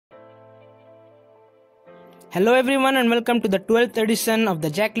Hello everyone and welcome to the 12th edition of the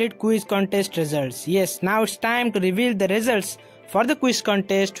Jacklit quiz contest results. Yes, now it's time to reveal the results for the quiz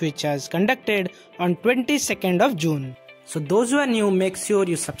contest which was conducted on 22nd of June. So those who are new, make sure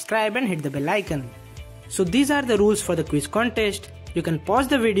you subscribe and hit the bell icon. So these are the rules for the quiz contest. You can pause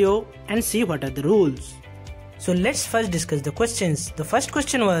the video and see what are the rules. So let's first discuss the questions. The first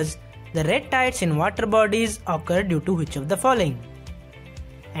question was, the red tides in water bodies occur due to which of the following?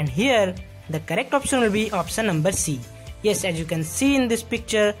 And here the correct option will be option number C. Yes, as you can see in this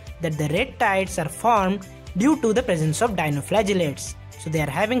picture that the red tides are formed due to the presence of dinoflagellates. So they are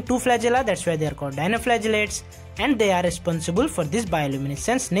having two flagella, that's why they are called dinoflagellates, and they are responsible for this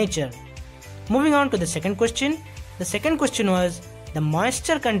bioluminescence nature. Moving on to the second question. The second question was, the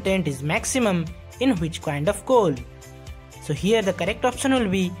moisture content is maximum in which kind of coal? So here the correct option will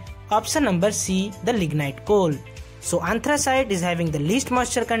be option number C, the lignite coal. So anthracite is having the least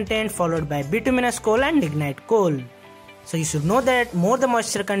moisture content, followed by bituminous coal and lignite coal. So you should know that more the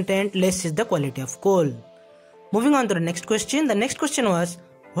moisture content, less is the quality of coal. Moving on to the next question. The next question was,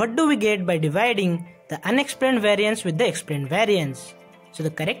 what do we get by dividing the unexplained variance with the explained variance? So the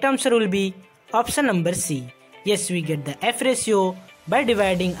correct answer will be option number C. Yes, we get the F ratio by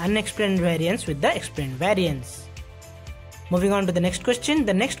dividing unexplained variance with the explained variance. Moving on to the next question.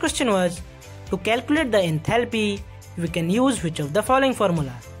 The next question was, to calculate the enthalpy, we can use which of the following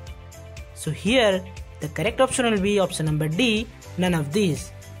formula? So here the correct option will be option number D, none of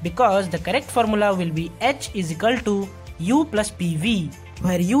these, because the correct formula will be H is equal to U plus PV,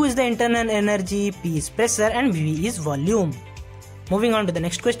 where U is the internal energy, P is pressure and V is volume. Moving on to the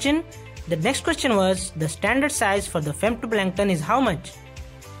next question. The next question was, the standard size for the femtoplankton is how much?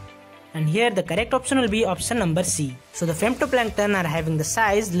 And here the correct option will be option number C. So the femtoplankton are having the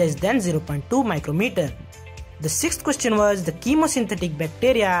size less than 0.2 micrometer. The sixth question was, the chemosynthetic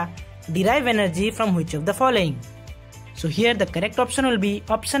bacteria derive energy from which of the following? So here the correct option will be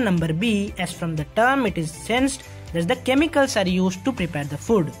option number B, as from the term it is sensed that the chemicals are used to prepare the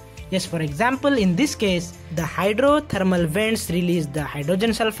food. Yes, for example, in this case, the hydrothermal vents release the hydrogen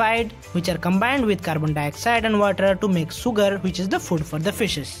sulfide, which are combined with carbon dioxide and water to make sugar, which is the food for the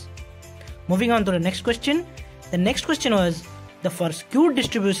fishes. Moving on to the next question. The next question was, the for skewed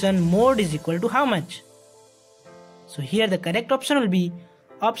distribution, mode is equal to how much? So here the correct option will be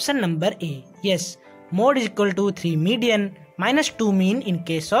option number A. Yes, mode is equal to 3 median minus 2 mean in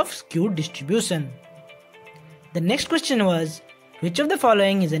case of skewed distribution. The next question was, which of the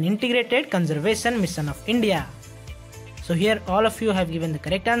following is an integrated conservation mission of India? So here all of you have given the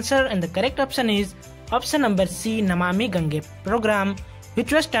correct answer, and the correct option is option number C, Namami Gange program,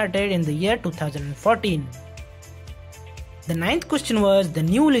 which was started in the year 2014. The ninth question was, the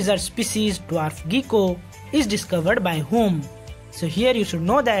new lizard species dwarf gecko is discovered by whom? So here you should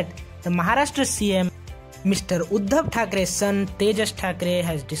know that the Maharashtra CM Mr. Uddhav Thackeray's son Tejas Thackeray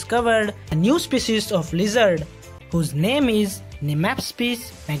has discovered a new species of lizard whose name is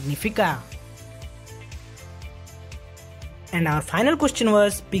Nemapspis magnifica. And our final question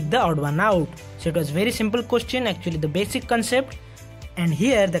was, pick the odd one out. So it was very simple question, actually the basic concept. And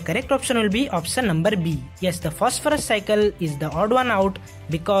here the correct option will be option number B. Yes, the phosphorus cycle is the odd one out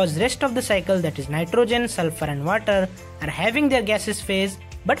because rest of the cycle, that is nitrogen, sulfur and water, are having their gaseous phase,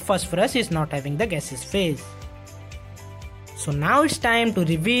 but phosphorus is not having the gaseous phase. So now it's time to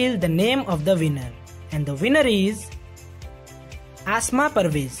reveal the name of the winner. And the winner is Asma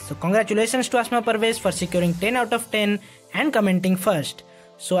Parvez. So congratulations to Asma Parvez for securing 10 out of 10 and commenting first.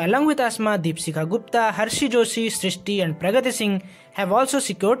 So along with Asma, Deepsika Gupta, Harshi Joshi, Srishti and Pragati Singh have also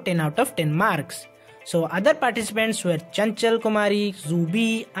secured 10 out of 10 marks. So other participants were Chanchal Kumari,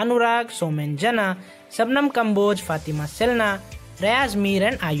 Zubi, Anurag, Somen Jana, Sabnam Kamboj, Fatima Selna, Rayaz Mir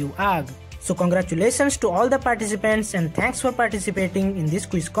and Ayu Ag. So congratulations to all the participants and thanks for participating in this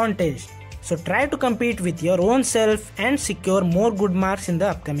quiz contest. So try to compete with your own self and secure more good marks in the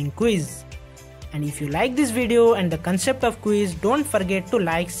upcoming quiz. And if you like this video and the concept of quiz, don't forget to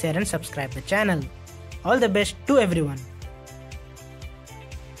like, share and subscribe the channel. All the best to everyone.